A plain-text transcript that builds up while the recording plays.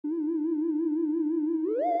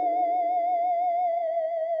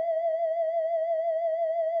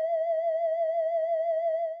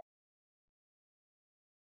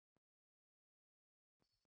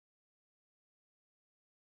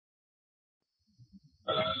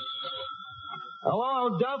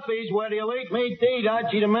Hello, Duffy's. Where do you eat meat to eat?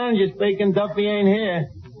 Archie the manager speaking. Duffy ain't here.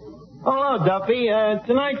 Hello, Duffy.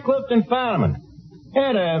 Tonight, Clifton Fadiman.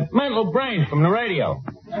 Had a mental brain from the radio.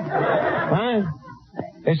 Huh?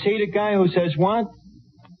 Is he the guy who says what?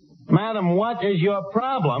 Madam, what is your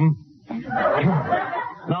problem?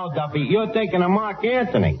 No, Duffy, you're thinking of Mark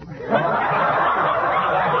Anthony.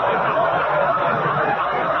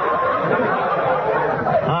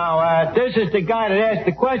 This is the guy that asked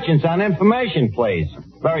the questions on information, please.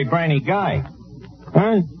 Very brainy guy.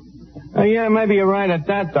 Huh? Yeah, maybe you're right at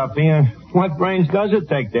that, Duffy. What brains does it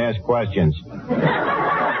take to ask questions?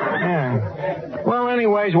 Yeah. Well,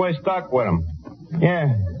 anyways, we're stuck with him.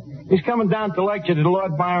 Yeah. He's coming down to lecture to the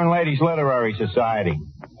Lord Byron Ladies Literary Society.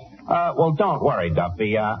 Well, don't worry,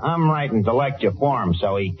 Duffy. I'm writing the lecture for him,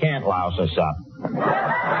 so he can't louse us up.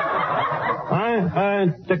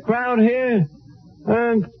 The crowd here?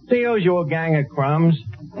 The usual gang of crumbs.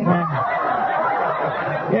 Yeah,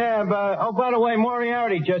 but, oh, by the way,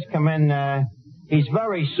 Moriarty just come in. He's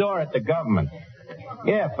very sore at the government.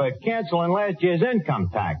 Yeah, for canceling last year's income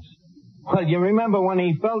tax. Well, you remember when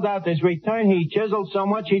he filled out his return, he chiseled so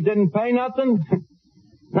much he didn't pay nothing?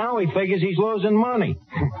 Now he figures he's losing money.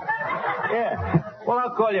 Yeah. Well,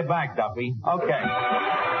 I'll call you back, Duffy. Okay.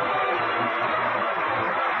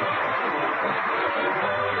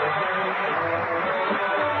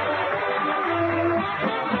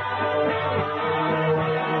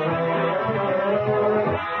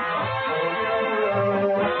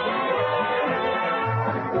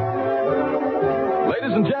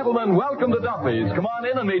 Gentlemen, welcome to Duffy's. Come on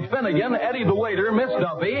in and meet Finnegan, Eddie the waiter, Miss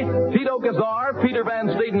Duffy, Tito Kazar, Peter Van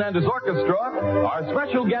Steeden and his orchestra, our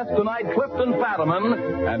special guest tonight, Clifton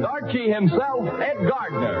Fadiman, and Archie himself, Ed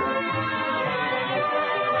Gardner.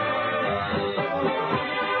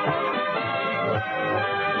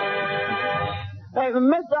 Hey,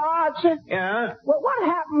 Mr. Archie? Yeah? Well, what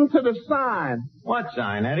happened to the sign? What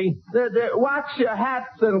sign, Eddie? The watch your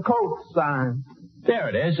hats and coats sign. There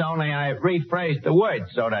it is, only I rephrased the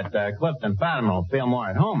words so that Clifton Fadiman will feel more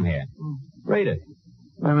at home here. Read it.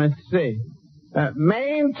 Let me see.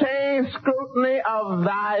 Maintain scrutiny of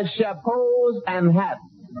thy chapeaus and hats.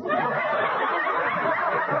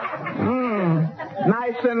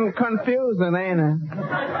 Nice and confusing, ain't it?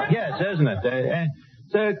 Yes, isn't it?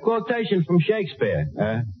 It's a quotation from Shakespeare.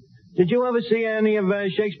 Did you ever see any of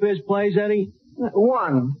Shakespeare's plays, Eddie?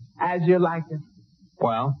 One, As You Like It.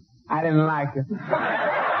 Well? I didn't like it. Oh,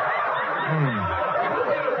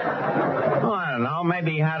 I don't know.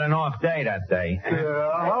 Maybe he had an off day that day. Hello,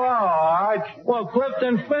 Arch. Well,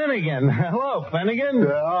 Clifton Finnegan. Hello, Finnegan.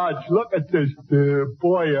 Arch, look at this.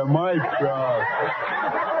 Boy, am I proud.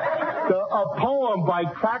 A poem by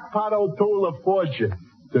Crackpot O'Toole of Fortune.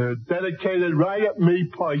 Dedicated right at me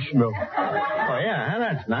personal. Oh, yeah,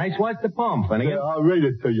 that's nice. What's the poem, Finnegan? I'll read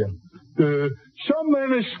it to you. Some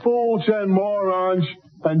men is fools and morons,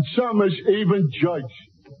 and some is even judge.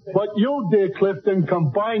 But you, dear Clifton,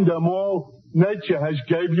 combined them all. Nature has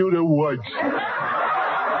gave you the words.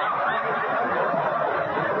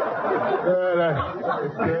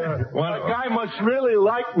 Well, the guy must really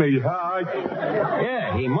like me, huh?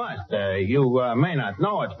 Yeah, he must. You may not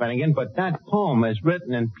know it, Finnegan, but that poem is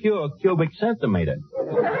written in pure cubic centimeter.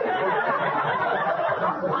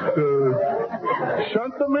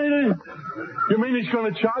 Centimeter? You mean he's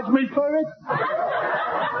going to charge me for it?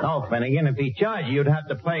 No, Finnegan, if he charged you, you'd have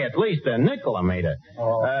to pay at least a nickel a meter.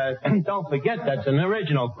 Oh. Don't forget, that's an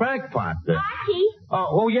original crackpot. Archie?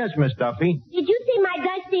 Oh, yes, Miss Duffy. Did you see my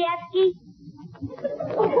Dostoevsky?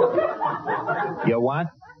 Your what?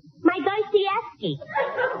 My Dostoevsky.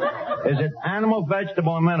 Is it animal,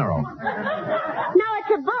 vegetable, or mineral? No,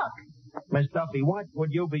 it's a book. Miss Duffy, what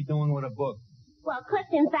would you be doing with a book? Well,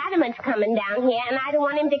 Clifton Fadiman's coming down here, and I don't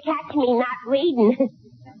want him to catch me not reading.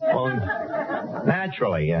 Well,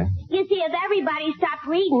 naturally, You see, if everybody stopped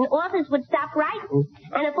reading, authors would stop writing.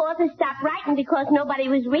 And if authors stopped writing because nobody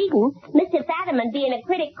was reading, Mr. Fadiman, being a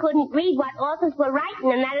critic, couldn't read what authors were writing,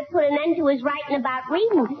 and that'd put an end to his writing about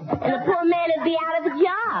reading. And the poor man would be out of a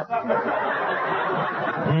job.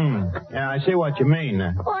 Yeah, I see what you mean. Or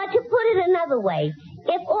to put it another way,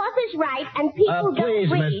 if authors write and people please,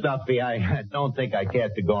 don't read... Miss Duffy, I don't think I care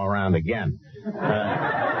to go around again.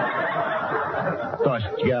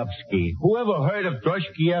 Dostoevsky. Who ever heard of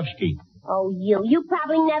Dostoevsky? Oh, you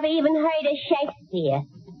probably never even heard of Shakespeare.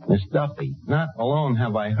 Miss Duffy, not alone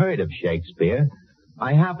have I heard of Shakespeare,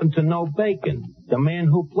 I happen to know Bacon, the man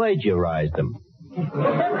who plagiarized him.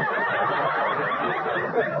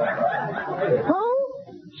 Who?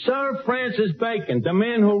 Sir Francis Bacon, the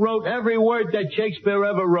man who wrote every word that Shakespeare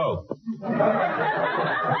ever wrote.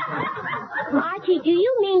 Archie, do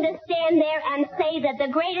you mean to stand stand there and say that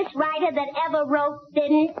the greatest writer that ever wrote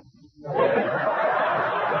didn't?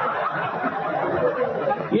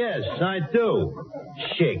 Yes, I do.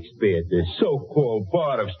 Shakespeare, the so-called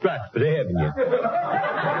bard of Stratford Avenue.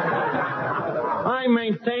 I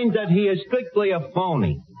maintain that he is strictly a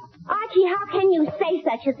phony. Archie, how can you say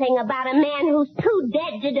such a thing about a man who's too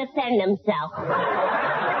dead to defend himself?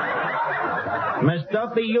 Miss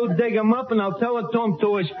Duffy, you dig him up and I'll tell it to him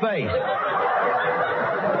to his face.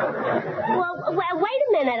 Well, wait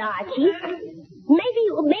a minute, Archie.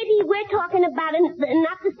 Maybe we're talking about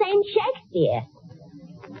not the same Shakespeare.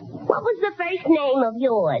 What was the first name of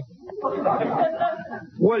yours?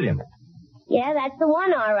 William. Yeah, that's the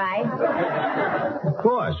one, all right. Of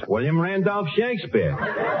course, William Randolph Shakespeare.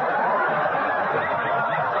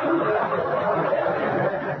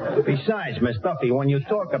 Besides, Miss Duffy, when you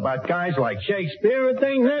talk about guys like Shakespeare, it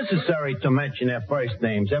ain't necessary to mention their first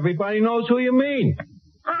names. Everybody knows who you mean.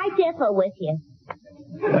 I differ with you.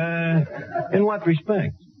 In what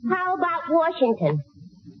respect? How about Washington?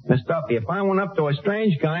 Miss Duffy, if I went up to a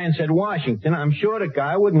strange guy and said Washington, I'm sure the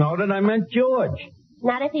guy would know that I meant George.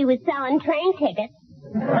 Not if he was selling train tickets.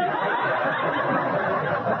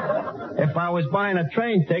 If I was buying a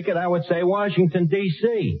train ticket, I would say Washington,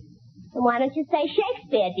 D.C. Why don't you say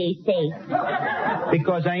Shakespeare, D.C.?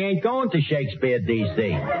 Because I ain't going to Shakespeare,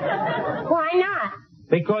 D.C. Why not?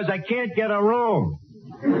 Because I can't get a room.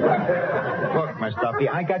 Look, Miss Duffy,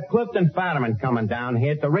 I got Clifton Fadiman coming down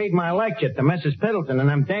here to read my lecture to Mrs. Piddleton and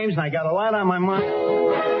them dames, and I got a lot on my mind.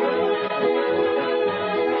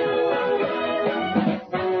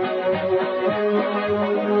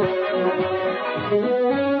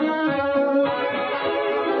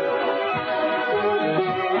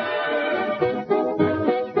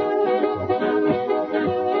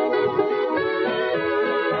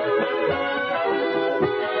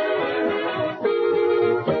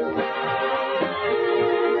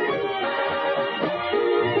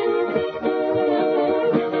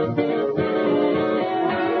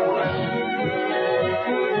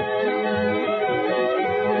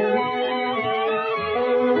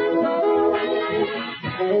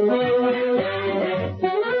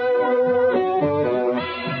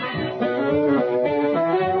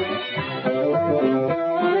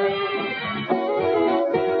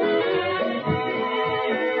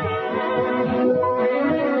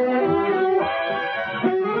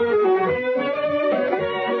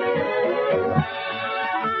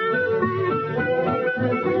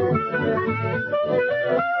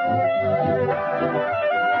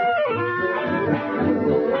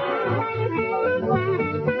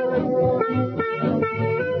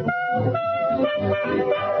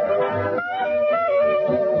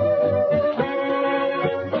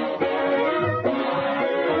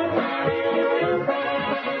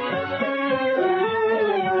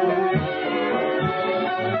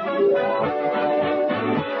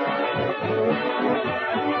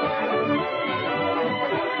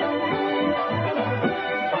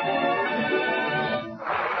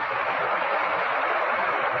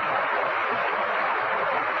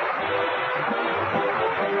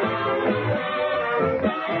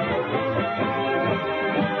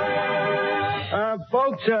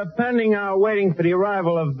 Folks, pending our waiting for the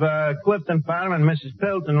arrival of Clifton Fadiman, Mrs.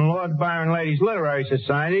 Piddleton, and Lord Byron Ladies Literary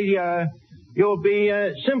Society, you'll be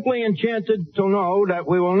simply enchanted to know that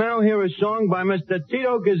we will now hear a song by Mr.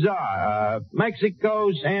 Tito Gazar,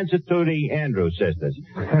 Mexico's answer to the Andrews sisters.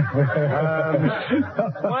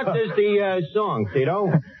 What is the song,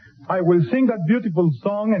 Tito? I will sing that beautiful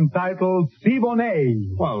song entitled Si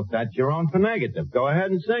Bonet. Well, that's your own for negative. Go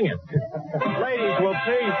ahead and sing it. Ladies will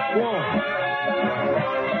please swoon.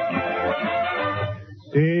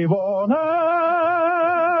 Si Bonet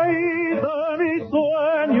de mi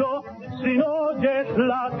sueño, si no oyes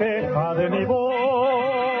la queja de mi voz.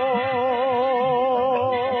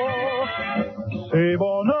 Si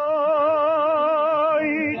Bonet,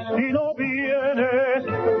 si no vienes,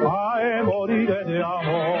 ay, moriré de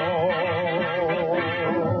amor.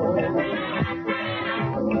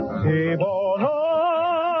 Si Bonet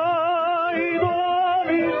de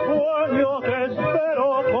mi sueño, te espero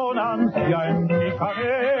con ansia en mi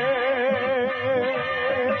cagué.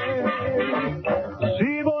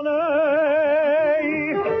 Si Bonet,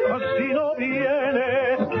 si no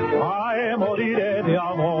vienes, ay, moriré de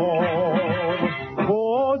amor.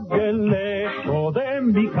 Oye el eco de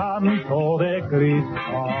mi canto de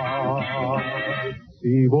cristal.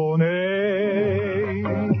 Si Bonet,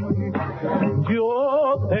 yo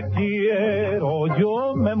te quiero,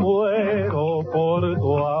 yo me muero por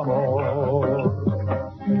tu amor.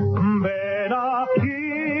 Ven aquí,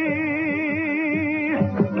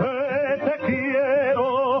 te quiero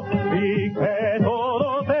y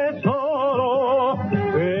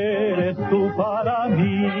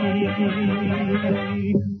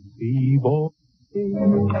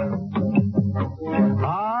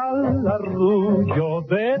Yo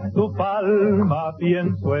de tu palma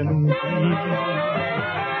pienso en ti.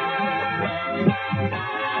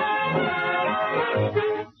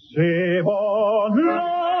 Se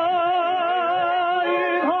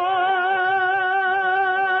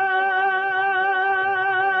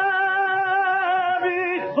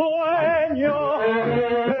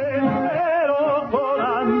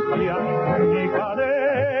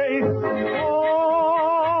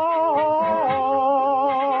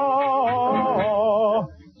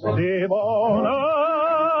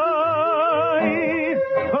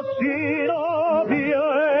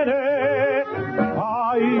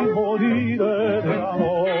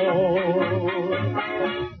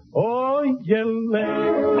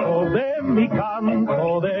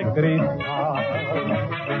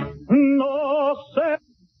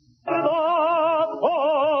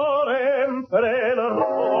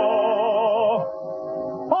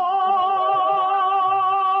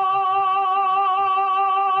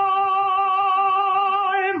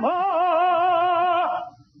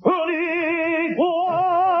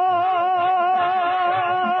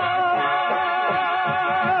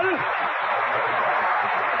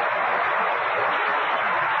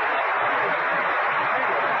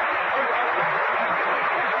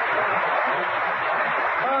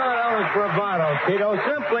Bravado, Tito.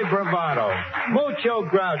 Simply bravado. Mucho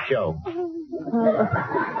groucho.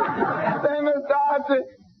 Say, Mr. Archie,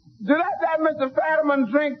 did that Mr.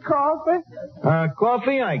 Fadiman drink coffee?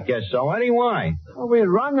 Coffee? I guess so. Eddie, why? Oh, we're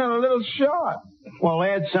running a little short. Well,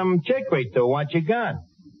 add some chicory to what you got.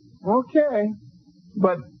 Okay.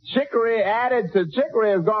 But chicory added to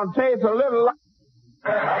chicory is going to taste a little like...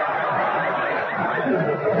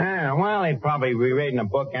 Well, he'd probably be reading a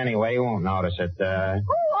book anyway. He won't notice it. Oh,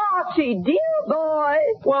 Archie, dear boy.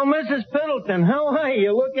 Well, Mrs. Piddleton, how are you?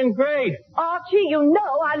 You're looking great. Archie, you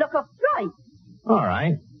know I look a fright. All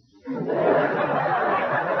right.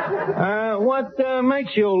 What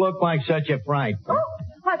makes you look like such a fright? Oh,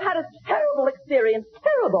 I've had a terrible experience.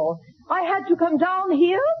 Terrible. I had to come down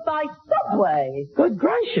here by subway. Good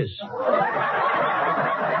gracious.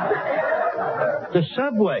 The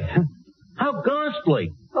subway? How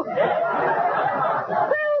ghastly. Well, there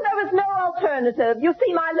was no alternative. You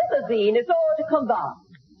see, my limousine is hors de combat.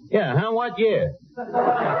 Yeah, what year? Hors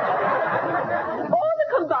de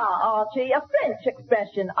combat, Archie, a French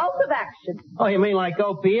expression, out of action. Oh, you mean like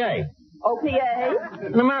OPA? OPA?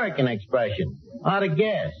 An American expression. Out of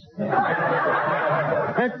gas.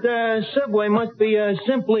 That subway must be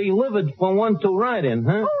simply livid for one to ride in,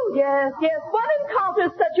 huh? Oh, yes. One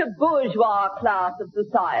encounters such a bourgeois class of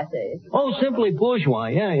society. Oh, simply bourgeois,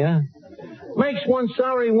 yeah. Makes one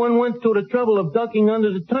sorry one went to the trouble of ducking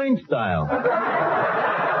under the turnstile.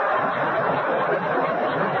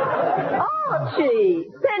 Archie,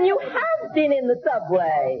 then you have been in the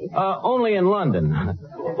subway. Only in London.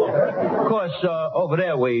 Of course, over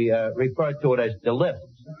there we refer to it as the lift.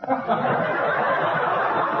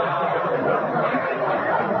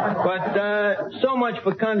 But so much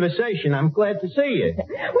for conversation. I'm glad to see you.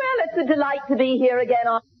 Well, it's a delight to be here again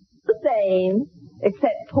on the same.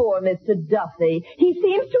 Except poor Mr. Duffy. He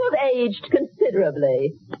seems to have aged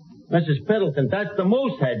considerably. Mrs. Piddleton, that's the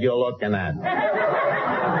moose head you're looking at.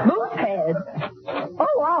 Moose head?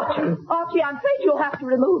 Oh, Archie, I'm afraid you'll have to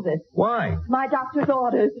remove it. Why? My doctor's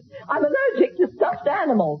orders. I'm allergic to stuffed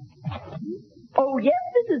animals. Oh, yes,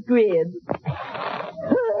 Mrs. Gribb.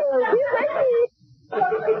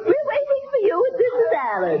 We're waiting for you and Mrs.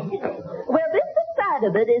 Allen. Well, Mr.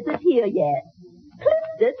 Fadiman isn't here yet.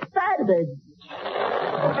 Clifton Fadiman.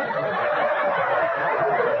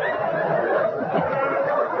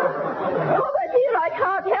 Oh, my dear, I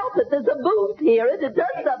can't help it. There's a moose here, and it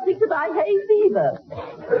does something to my hay fever.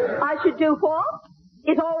 I should do what?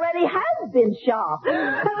 It already has been shot.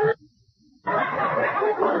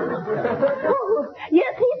 Oh,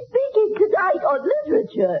 yes, he's speaking tonight on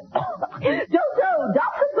literature. Don't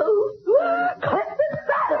Dr. Moose. Clifton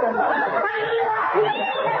Fadiman.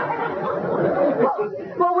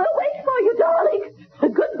 Well, we'll wait for you, darling.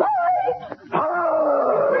 Goodbye.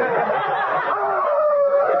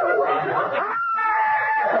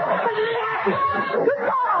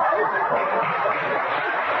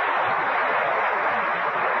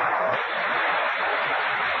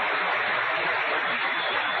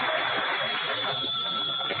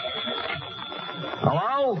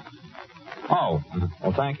 Hello? Oh,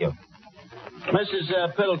 well, thank you. Mrs.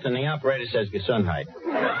 Piddleton, the operator says Gesundheit.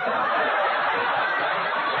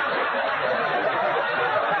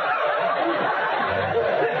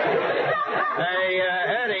 Hey,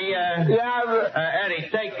 Eddie. Eddie,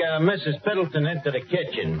 take Mrs. Piddleton into the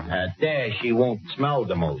kitchen. There she won't smell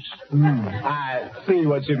the moose. I see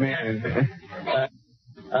what you mean.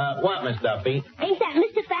 What, Miss Duffy? Ain't that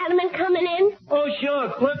Mr. Fadiman coming in? Oh, sure,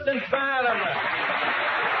 Clifton Fadiman.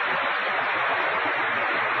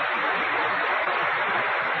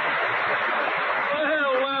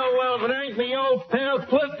 Well, if it ain't me old pal,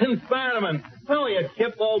 Clifton Fadiman. How are you,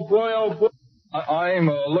 Kip, old boy, old boy? I'm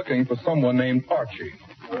looking for someone named Archie.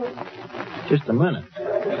 Just a minute.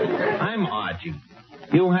 I'm Archie.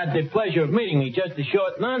 You had the pleasure of meeting me just a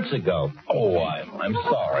short nonce ago. Oh, I'm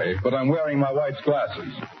sorry, but I'm wearing my wife's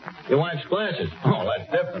glasses. Your wife's glasses? Oh, that's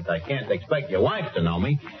different. I can't expect your wife to know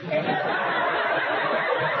me.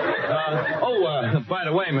 By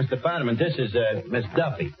the way, Mr. Fadiman, this is Miss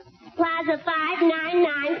Duffy. Plaza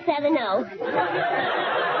 59970.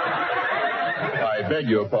 I beg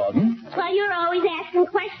your pardon? Well, you're always asking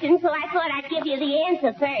questions, so I thought I'd give you the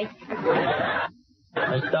answer first.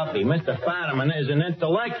 Miss Duffy, Mr. Fadiman is an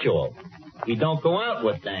intellectual. He don't go out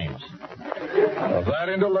with dames. Well, that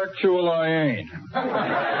intellectual I ain't.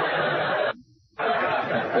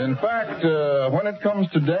 In fact, when it comes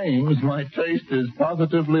to dames, my taste is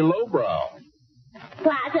positively lowbrow.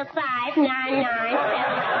 Plaza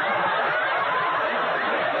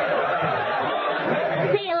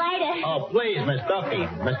 59970. See you later. Oh, please, Miss Duffy.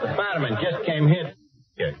 Mr. Fadiman just came here.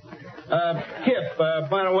 Kip,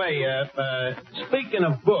 by the way, speaking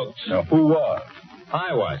of books... Now, who was?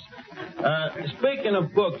 I was. Speaking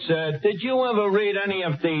of books, did you ever read any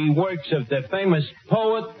of the works of the famous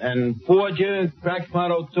poet and forger,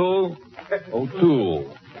 Crackpot O'Toole?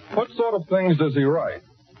 O'Toole. What sort of things does he write?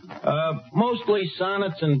 Mostly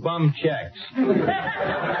sonnets and bum checks.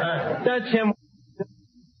 That's him.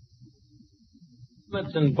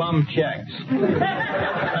 Sonnets and bum checks.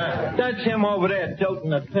 That's him over there tilting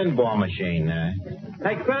the pinball machine.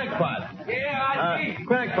 Hey, Crackpot. Yeah,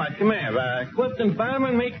 Crackpot, come here. Clifton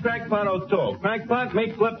Fadiman, meet Crackpot O'Toole. Crackpot,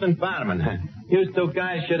 meet Clifton Fadiman. You two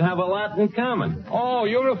guys should have a lot in common. Oh,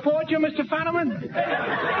 you're a forger, Mr. Fadiman?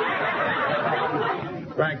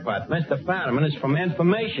 Crackpot, Mr. Fadiman is from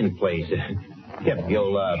information, please. Kip,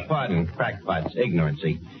 you'll pardon Crackpot's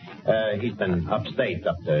ignorancy. He's been upstate,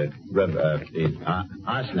 up to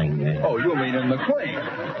Ossining. Oh, you mean in the clink?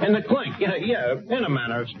 In the clink, yeah, in a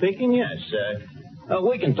manner of speaking, yes.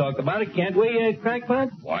 We can talk about it, can't we,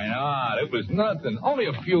 Crackpot? Why not? It was nothing. Only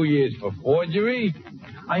a few years for forgery.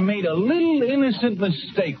 I made a little innocent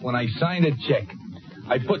mistake when I signed a check.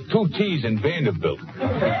 I put 2 T's in Vanderbilt.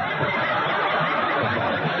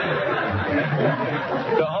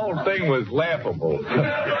 The whole thing was laughable.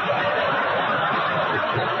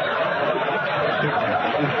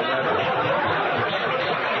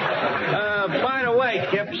 By the way,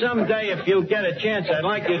 Kip, someday if you get a chance, I'd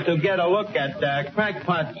like you to get a look at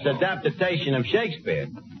Crackpot's adaptation of Shakespeare.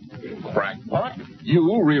 Crackpot?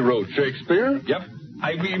 You rewrote Shakespeare? Yep.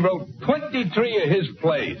 I rewrote 23 of his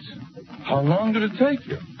plays. How long did it take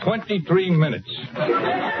you? 23 minutes.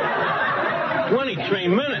 23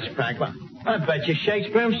 minutes, Crackpot? I bet you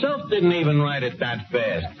Shakespeare himself didn't even write it that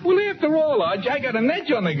fast. Well, after all, Arch, I got an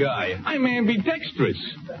edge on the guy. I'm ambidextrous.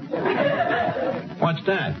 What's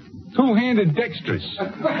that? Two-handed dexterous. I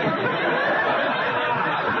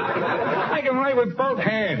can write with both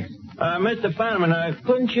hands. Mr. Fadiman,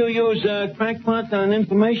 couldn't you use Crackpot on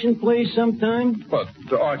information, please, sometime? But,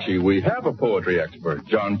 Archie, we have a poetry expert,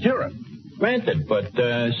 John Kieran. Granted, but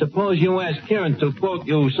suppose you ask Kieran to quote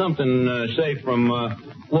you something, say, from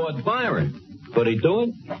Lord Byron. Could he do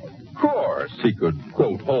it? Of course. He could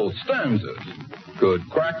quote whole stanzas. Could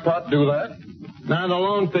Crackpot do that? Not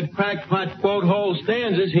alone could Crackpot quote whole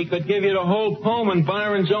stanzas, he could give you the whole poem in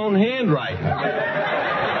Byron's own handwriting.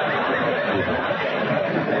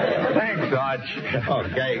 Thanks, Arch.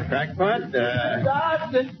 Okay, Crackpot.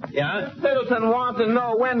 Doctor. Yeah? Littleton wants to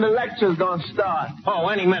know when the lecture's gonna start. Oh,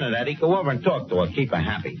 any minute, Eddie. Go over and talk to her. Keep her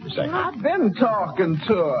happy for a second. I've been talking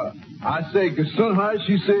to her. I say, Gesunheit,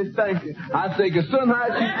 she says thank you. I say,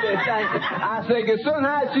 Gesunheit, she says thank you. I say,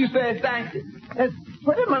 Gesunheit, she says thank you. It's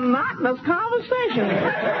pretty monotonous conversation.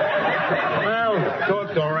 Well,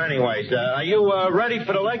 talk to her anyways. Are you ready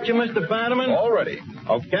for the lecture, Mr. Fadiman? All ready.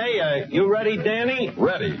 Okay, you ready, Danny?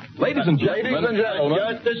 Ready. Ladies and gentlemen.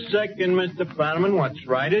 Just a second, Mr. Fadiman. What's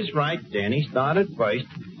right is right. Danny started first.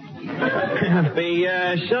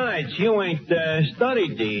 Besides, you ain't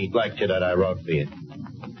studied the lecture that I wrote for you.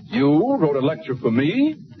 You wrote a lecture for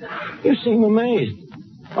me? You seem amazed.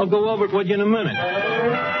 I'll go over it with you in a minute.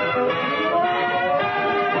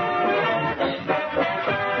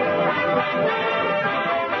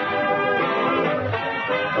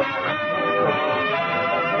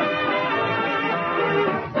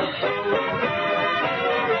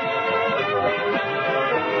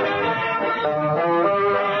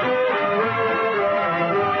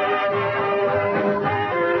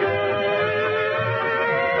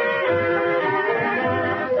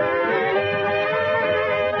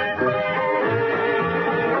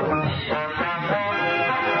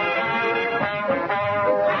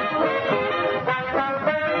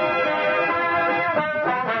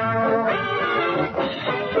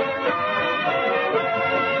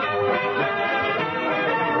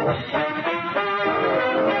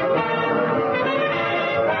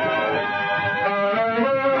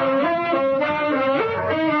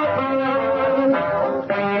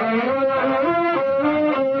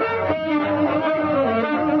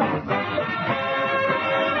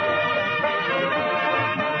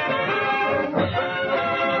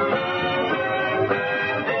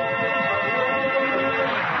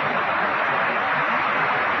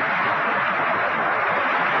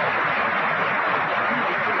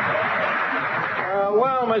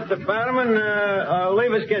 Mr. Fadiman.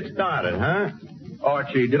 Leave us get started, huh?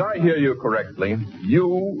 Archie, did I hear you correctly?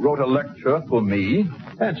 You wrote a lecture for me,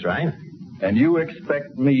 That's right. and you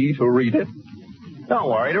expect me to read it? Don't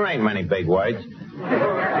worry, there ain't many big words.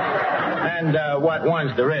 And what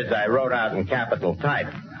ones there is, I wrote out in capital type.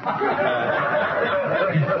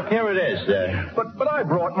 Here it is. But I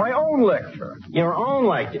brought my own lecture. Your own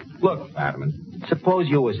lecture. Look, Fadiman, suppose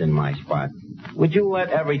you was in my spot. Would you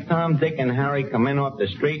let every Tom, Dick, and Harry come in off the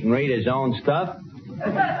street and read his own stuff?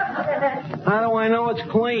 How do I know it's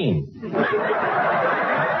clean?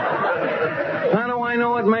 How do I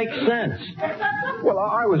know it makes sense? Well,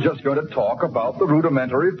 I was just going to talk about the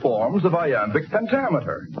rudimentary forms of iambic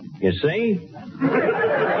pentameter. You see?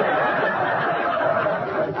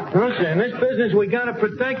 Listen, in this business, we got to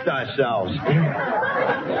protect ourselves.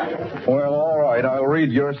 Well, all right, I'll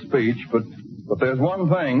read your speech, but there's one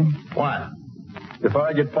thing. What? If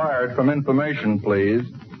I get fired from information, please,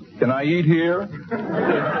 can I eat here?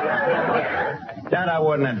 That I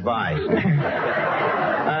wouldn't advise.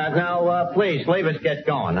 Now, please, leave us get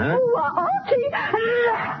going, huh? Oh,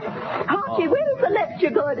 Archie, when is the lecture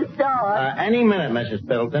going to start? Any minute, Mrs.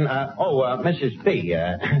 Piddleton. Mrs. P.,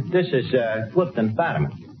 this is Clifton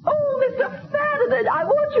Fadiman. Oh, Mr. Fadiman, I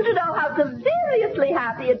want you to know how seriously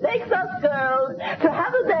happy it makes us girls to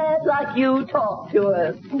have a man like you talk to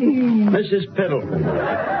us. Mrs. Piddleton.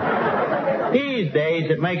 These days,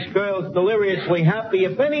 it makes girls deliriously happy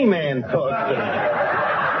if any man talks to them.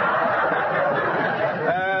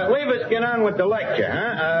 Leave us get on with the lecture,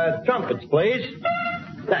 huh? Trumpets, please.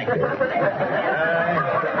 Thank you.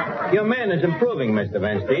 Your man is improving, Mr.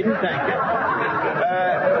 Van Steeden. Thank you.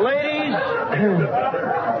 Ladies,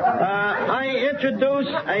 I introduce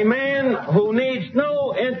a man who needs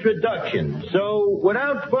no introduction. So,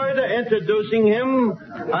 without further introducing him,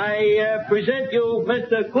 I present you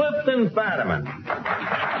Mr. Clifton Fadiman.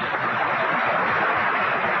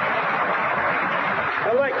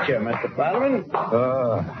 A lecture, Mr. Fadiman.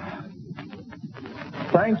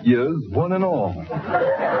 Thank yous, one and all.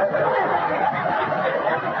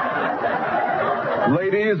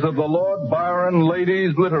 Ladies of the Lord Byron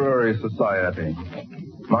Ladies Literary Society,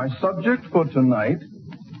 my subject for tonight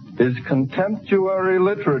is contemptuary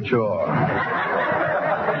literature.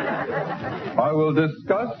 I will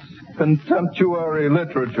discuss contemptuary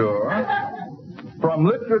literature from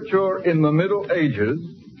literature in the Middle Ages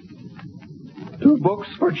to books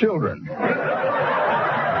for children.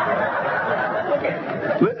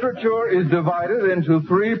 Literature is divided into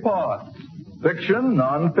three parts: fiction,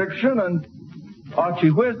 non-fiction, and...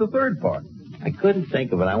 Archie, where's the third part? I couldn't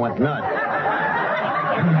think of it. I went nuts.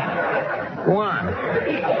 Go on.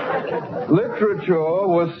 Literature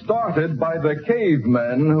was started by the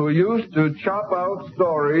cavemen who used to chop out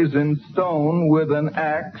stories in stone with an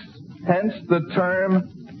axe, hence the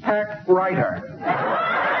term hack writer.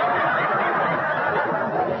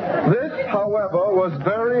 This, however, was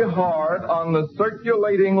very hard on the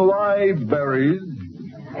circulating libraries,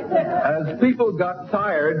 as people got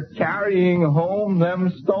tired carrying home them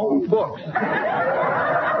stone books.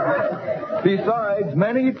 Besides,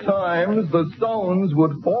 many times the stones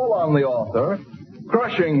would fall on the author,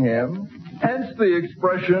 crushing him, hence the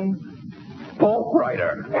expression, pulp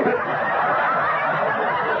writer.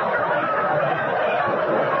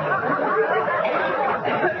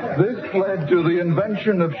 This led to the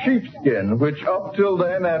invention of sheepskin, which up till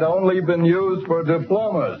then had only been used for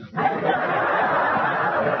diplomas.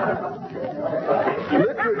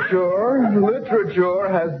 Literature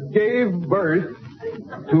has gave birth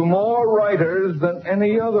to more writers than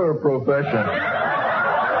any other profession.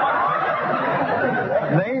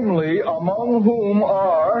 Namely, among whom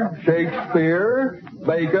are Shakespeare,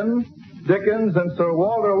 Bacon, Dickens, and Sir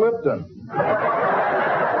Walter Lipton.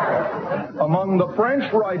 Among the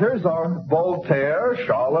French writers are Voltaire,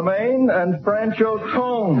 Charlemagne, and Francho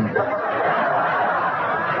Tone.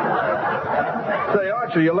 Say,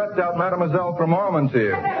 Archie, you left out Mademoiselle from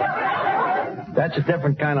Armentières. That's a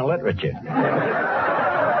different kind of literature.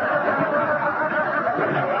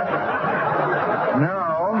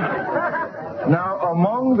 Now,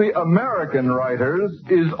 among the American writers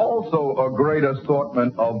is also a great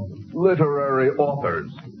assortment of literary authors.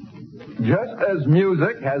 Just as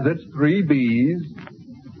music has its three B's,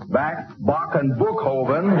 Bach, and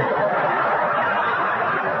Bookhoven,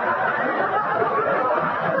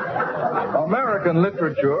 American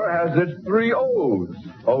literature has its three O's,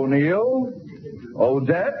 O'Neill,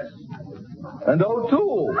 Odette, and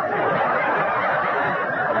O'Toole.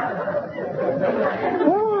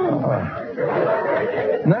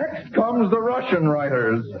 Next comes the Russian Russian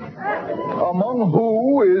writers, among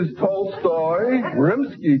who is Tolstoy,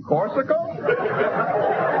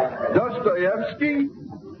 Rimsky-Korsakov, Dostoevsky,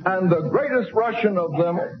 and the greatest Russian of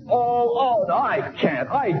them all. Oh, I can't,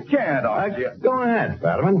 Archie. Go ahead,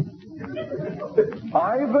 Fadiman.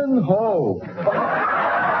 Ivanhoe.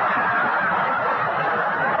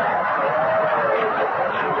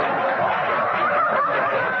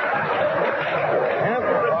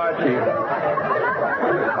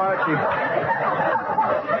 Archie,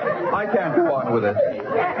 I can't go on with it.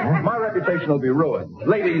 My reputation will be ruined.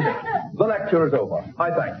 Ladies, the lecture is over.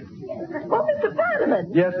 I thank you. Oh, Mr.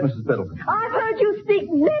 Fadiman. Yes, Mrs. Middleton. I've heard you speak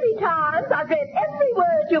many times. I've read every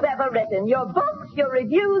word you've ever written. Your books, your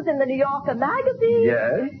reviews in the New Yorker magazine.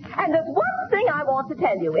 Yes? And there's one thing I want to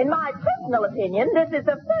tell you. In my personal opinion, this is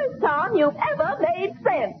the first time you've ever made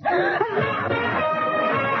sense.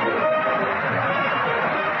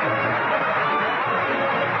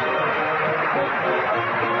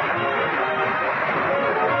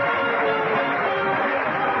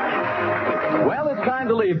 Well, it's time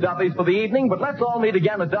to leave Duffy's for the evening, but let's all meet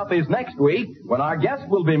again at Duffy's next week when our guest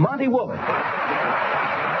will be Monty Woolman. You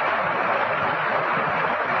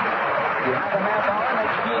have a half hour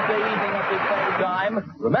next Tuesday evening at this same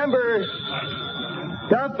time. Remember,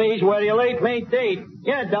 Duffy's where your late mate date.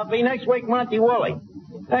 Yeah, Duffy, next week, Monty Woolley.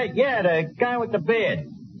 Hey, yeah, the guy with the beard.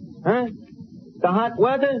 Huh? The hot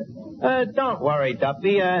weather? Don't worry,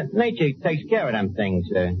 Duffy. Nature takes care of them things.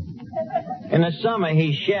 In the summer,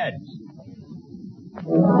 he sheds.